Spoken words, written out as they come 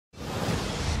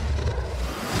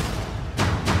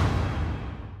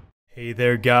Hey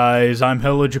there guys, I'm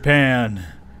HelloJapan.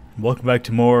 Welcome back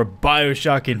to more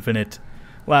BioShock Infinite.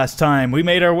 Last time we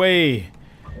made our way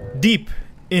deep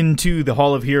into the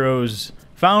Hall of Heroes,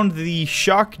 found the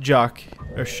shock jockey,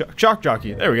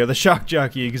 there we go, the shock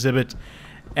jockey exhibit,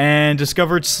 and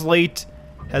discovered Slate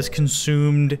has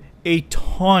consumed a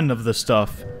ton of the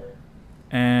stuff,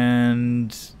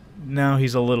 and now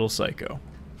he's a little psycho.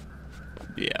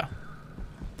 Yeah.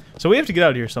 So we have to get out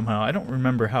of here somehow. I don't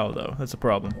remember how, though. That's a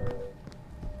problem.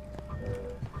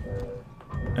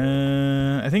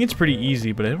 I think it's pretty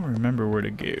easy, but I don't remember where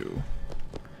to go.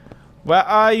 Where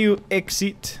are you,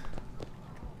 exit?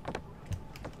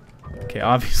 Okay,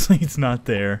 obviously it's not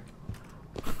there.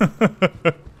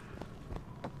 I'm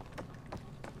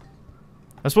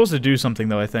supposed to do something,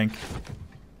 though, I think.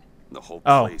 The whole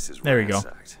place is there we go.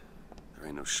 ransacked. There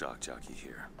ain't no shock jockey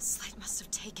here. Slate must have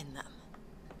taken them.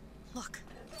 Look.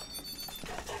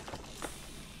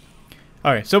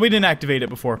 Alright, so we didn't activate it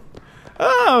before.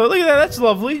 Oh, look at that, that's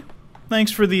lovely.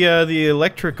 Thanks for the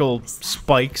electrical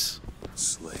spikes.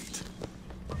 Slate.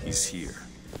 He's here.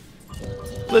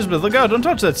 Elizabeth, look out, don't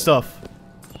touch that stuff.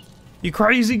 You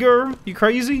crazy, girl? You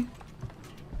crazy?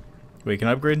 Wait, can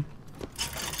I upgrade?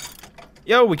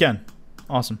 Yo, we can.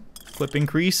 Awesome. Clip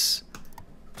increase.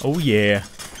 Oh yeah.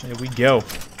 There we go.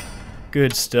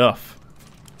 Good stuff.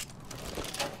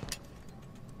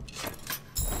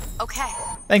 Okay.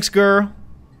 Thanks, girl.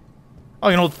 Oh,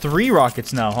 you can hold 3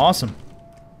 rockets now. Awesome.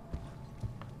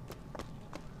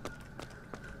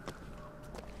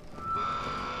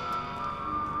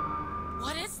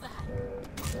 What is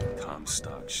that?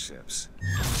 Comstock ships.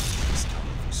 It's time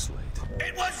for Slate.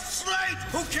 It was Slate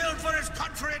who killed for his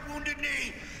country at Wounded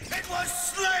Knee! It was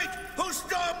Slate who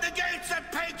stormed the gates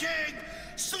at Peking!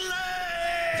 Slate!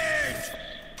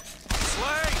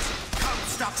 Slate!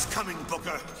 Comstock's coming,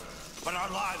 Booker. But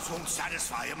our lives won't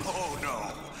satisfy him, oh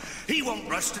no. He won't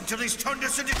rest until he's turned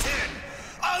us into tin.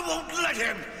 I won't let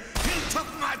him! He took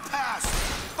my past,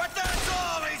 but that's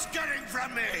all he's getting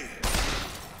from me!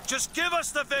 Just give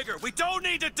us the vigor. We don't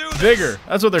need to do this. Vigor.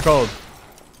 That's what they're called.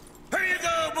 Here you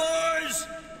go, boys!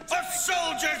 A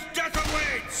soldier's death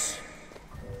awaits!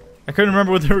 I couldn't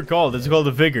remember what they were called. It's called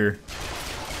the Vigor.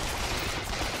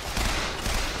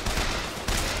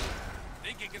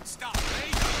 Think you can stop me?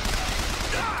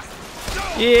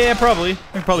 Yeah, probably.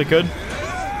 I probably could.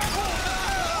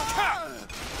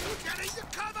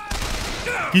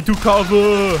 Get to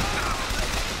cover!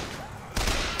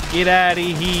 Get out of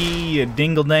here,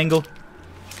 dingle dangle.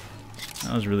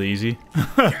 That was really easy. You're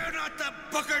not the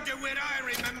Booker DeWitt I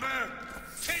remember!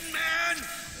 Tin Man!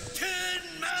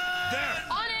 Tin Man! There!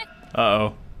 On it!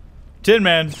 Uh-oh. Tin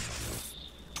Man.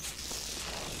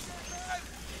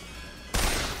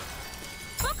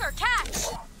 Booker, catch!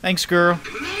 Thanks, girl.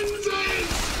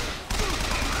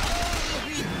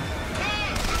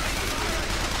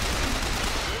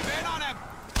 Man on him.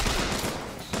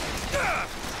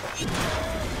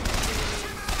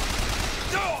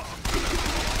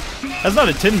 That's not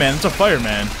a Tin Man, it's a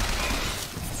fireman.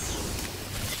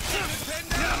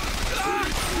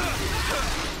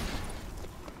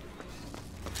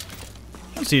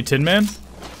 I don't see a Tin Man.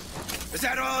 Is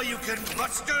that all you can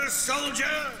muster,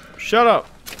 soldier? Shut up.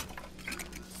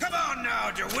 Come on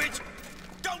now, DeWitt!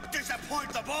 Don't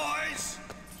disappoint the boys!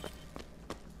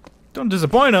 Don't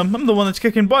disappoint him. I'm the one that's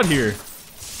kicking butt here.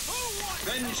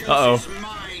 Uh-oh. Vengeance is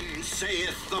mine,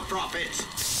 saith the prophet.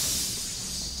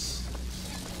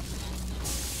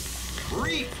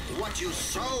 Reap what you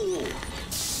sow.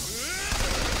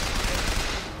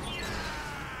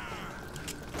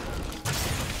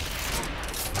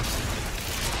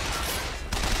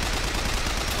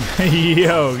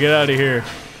 Yo, get out of here.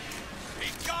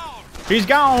 He's gone. He's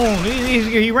gone.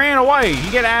 He ran away.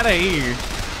 You get out of here.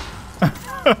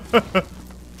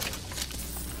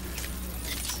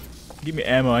 Give me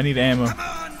ammo. I need ammo. Come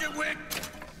on, DeWitt!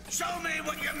 Show me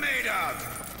what you're made of!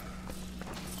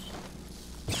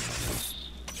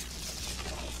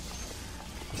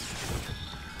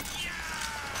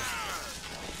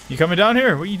 You coming down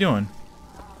here? What are you doing?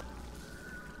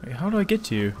 Wait, how do I get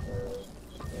to you?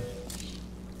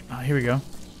 Oh, here we go.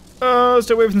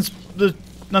 Stay away from the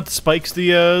not the spikes,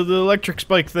 the electric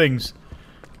spike things.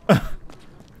 You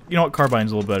know what?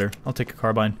 Carbine's a little better. I'll take a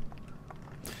carbine.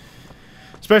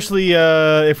 Especially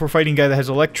if we're fighting a guy that has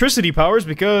electricity powers,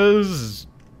 because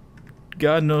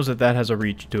God knows that that has a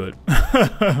reach to it.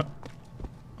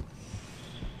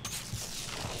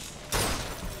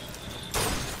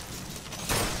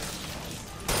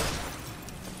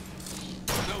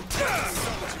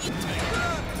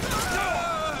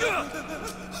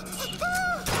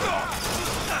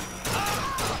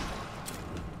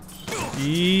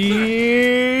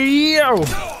 Ow!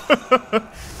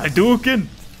 Hadouken!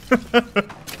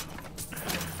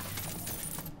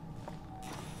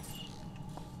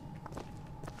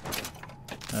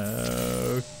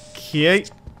 Okay,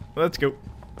 let's go.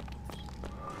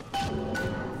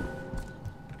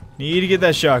 Need to get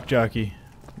that shock jockey.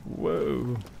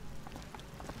 Whoa.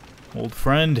 Old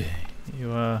friend, you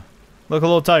look a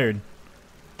little tired.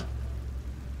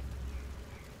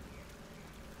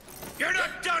 You're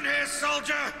not done here,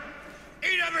 soldier!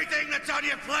 Eat everything that's on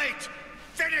your plate!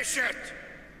 Finish it!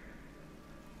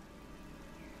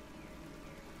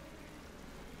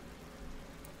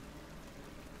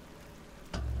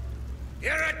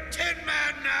 You're a tin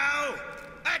man now!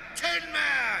 A tin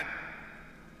man!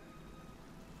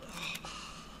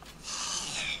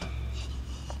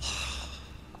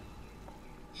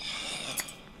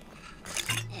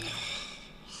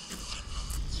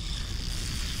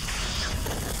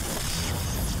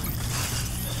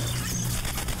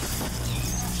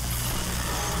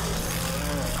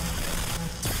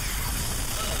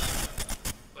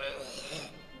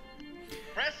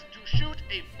 Press to shoot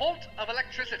a bolt of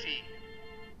electricity.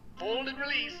 Hold and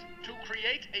release to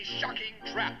create a shocking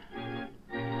trap.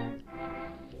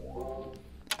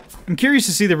 I'm curious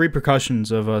to see the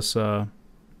repercussions of us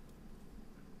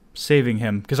saving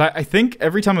him, because I think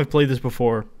every time I've played this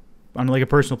before, on like a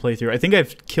personal playthrough, I think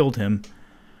I've killed him.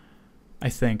 I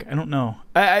don't know.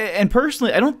 And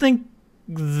personally, I don't think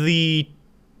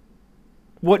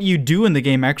what you do in the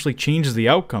game actually changes the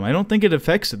outcome. I don't think it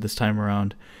affects it this time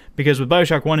around, because with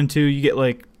BioShock 1 and 2, you get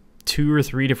like 2 or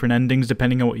 3 different endings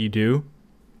depending on what you do.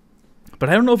 But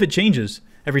I don't know if it changes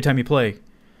every time you play.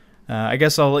 I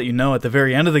guess I'll let you know at the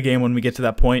very end of the game when we get to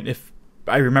that point if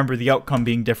I remember the outcome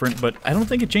being different, but I don't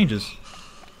think it changes.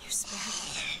 You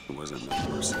spared me. It wasn't no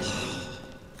mercy.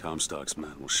 Comstock's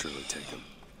men will surely take him.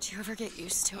 Do you ever get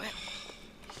used to it?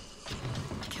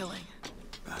 Killing.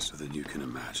 Faster than you can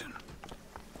imagine.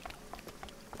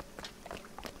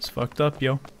 It's fucked up,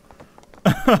 yo.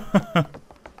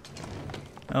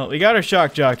 Well, we got our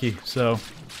shock jockey, so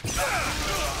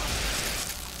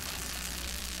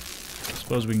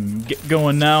suppose we can get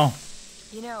going now.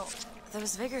 You know,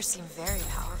 those vigors seem very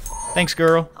powerful. Thanks,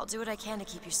 girl. I'll do what I can to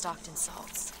keep you stocked in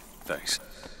salts. Thanks.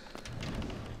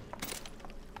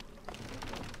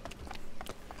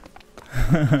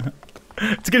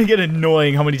 It's gonna get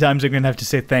annoying how many times I'm gonna have to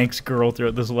say thanks, girl,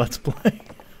 throughout this Let's Play.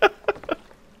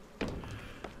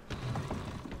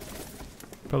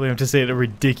 Probably have to say it a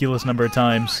ridiculous number of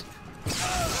times.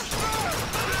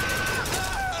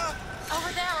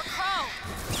 Over there, a crow!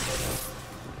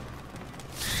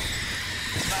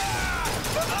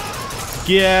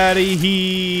 Get out of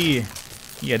here!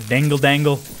 You dangle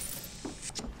dangle.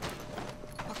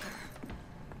 Booker,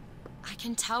 I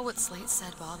can tell what Slate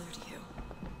said bothered you.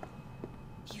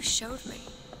 You showed me.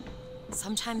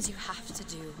 Sometimes you have to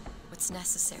do what's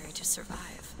necessary to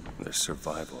survive. There's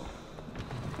survival.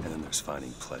 And then there's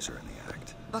finding pleasure in the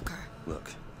act. Booker,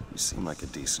 Look, you seem like a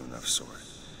decent enough sort.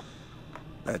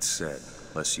 That said,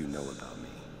 less you know about me,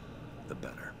 the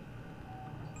better.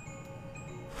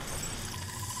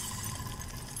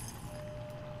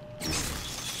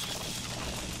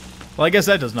 Well, I guess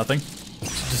that does nothing.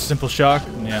 Just a simple shock.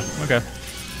 Yeah, okay.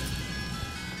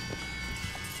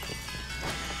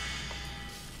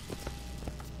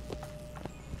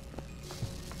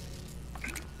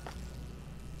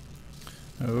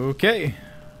 Okay.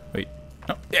 Wait.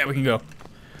 Oh, yeah, we can go.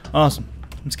 Awesome.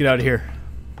 Let's get out of here.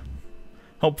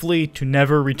 Hopefully to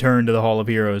never return to the Hall of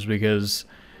Heroes, because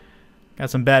got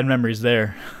some bad memories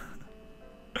there.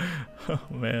 Oh,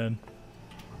 man.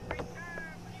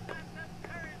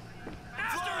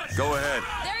 Go ahead.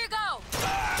 there you go!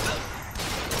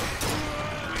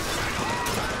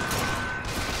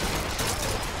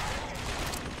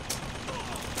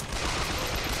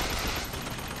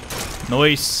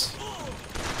 Nice.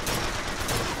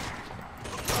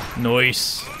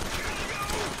 Nice.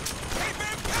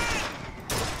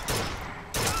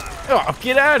 Oh,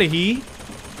 get out of here.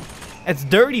 That's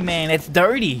dirty, man. That's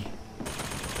dirty.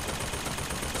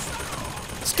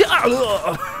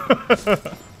 Stop.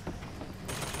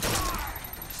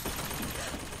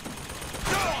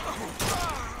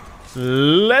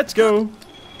 Let's go.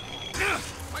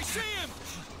 I see him!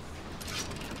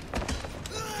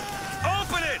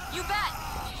 Open it! You bet!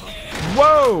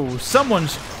 Whoa,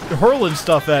 someone's hurling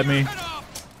stuff at me.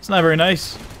 It's not very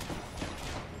nice.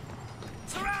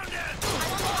 Surround it!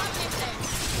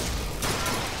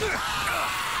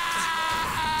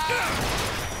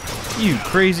 You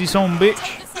crazy son of a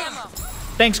bitch. This ammo.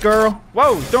 Thanks, girl.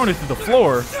 Whoa, throwing it to the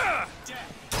floor.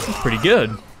 That's pretty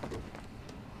good.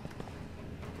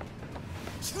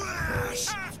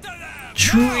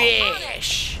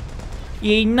 Trash!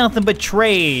 You ain't nothing but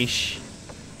trash.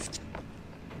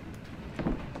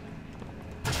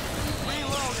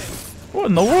 What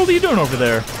in the world are you doing over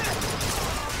there?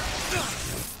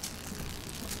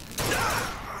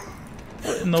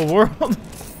 What in the world?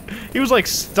 He was like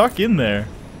stuck in there.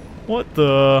 What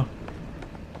the?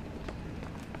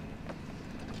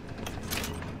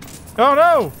 Oh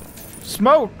no!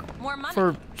 Smoke! More money.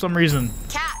 For some reason.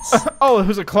 Catch. Oh, it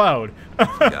was a cloud.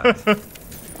 Got it.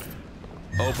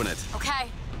 Open it. Okay.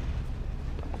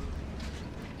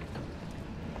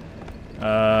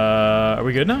 Are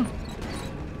we good now?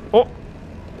 Oh!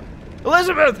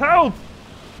 Elizabeth, help!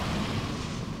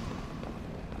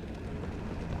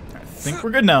 I think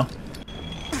we're good now.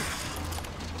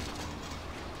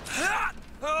 I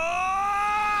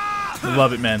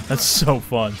love it, man. That's so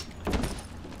fun.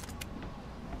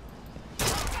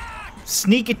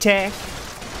 Sneak attack.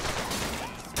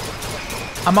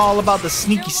 I'm all about the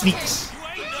sneaky sneaks.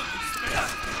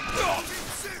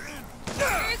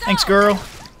 Thanks, girl.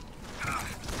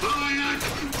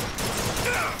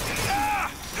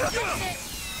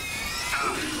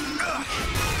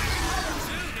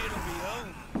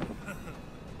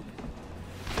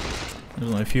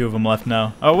 There's only a few of them left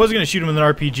now. I was gonna shoot them with an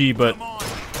RPG, but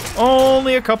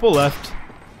only a couple left.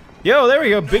 Yo, there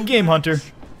we go. Big game hunter.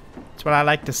 That's what I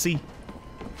like to see.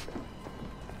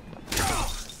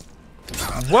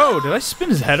 Whoa, did I spin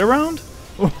his head around?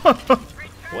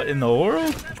 What in the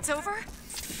world? It's over?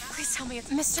 Please tell me it's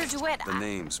Mr. DeWitt. The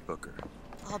name's Booker.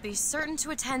 I'll be certain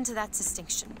to attend to that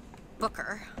distinction.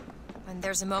 Booker, when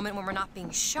there's a moment when we're not being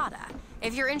shot at.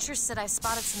 If you're interested, I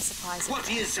spotted some supplies. What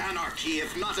is anarchy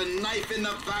if not a knife in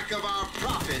the back of our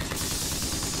prophet?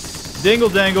 Dingle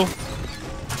dangle.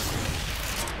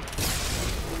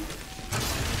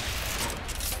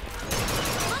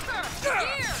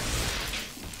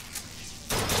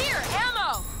 Here,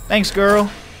 ammo. Thanks, girl.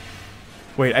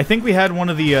 Wait, I think we had one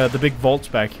of the big vaults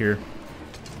back here.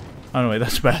 Oh no, wait,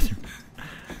 that's the bathroom.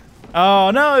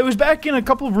 Oh no, it was back in a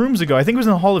couple of rooms ago. I think it was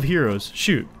in the Hall of Heroes.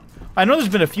 Shoot. I know there's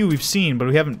been a few we've seen, but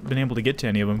we haven't been able to get to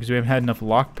any of them because we haven't had enough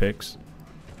lockpicks.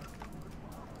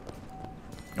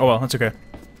 Oh well, that's okay.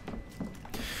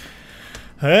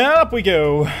 Up we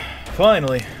go.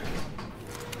 Finally.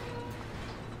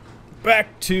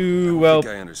 Back to, well,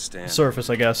 I understand. surface,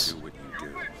 I guess. Do what you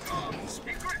do. These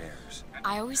tears.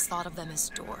 I always thought of them as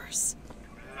doors.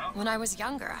 When I was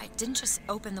younger, I didn't just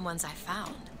open the ones I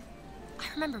found. I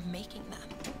remember making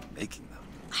them. Making them.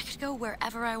 I could go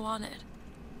wherever I wanted.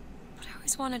 But I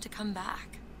always wanted to come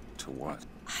back. To what?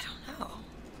 I don't know.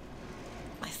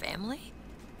 My family?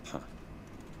 Huh.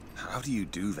 How do you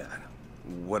do that?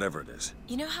 Whatever it is.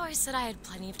 You know how I said I had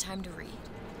plenty of time to read?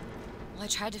 Well, I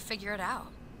tried to figure it out.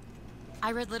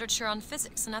 I read literature on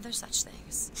physics and other such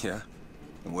things. Yeah?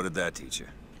 And what did that teach you?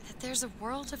 That there's a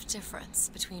world of difference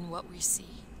between what we see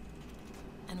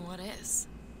and what is.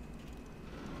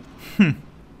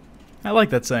 I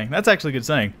like that saying. That's actually a good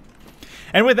saying.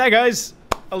 And with that, guys,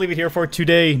 I'll leave it here for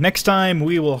today. Next time,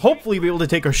 we will hopefully be able to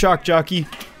take our shock jockey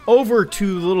over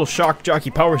to the little shock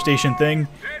jockey power station thing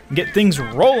and get things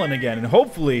rolling again. And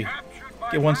hopefully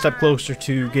get one step closer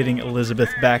to getting Elizabeth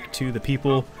back to the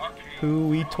people who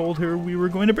we told her we were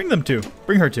going to bring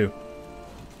her to.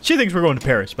 She thinks we're going to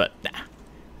Paris, but nah.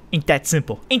 Ain't that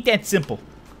simple. Ain't that simple.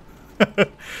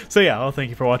 So yeah, well, thank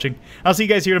you for watching. I'll see you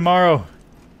guys here tomorrow.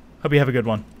 Hope you have a good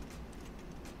one.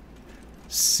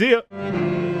 See ya.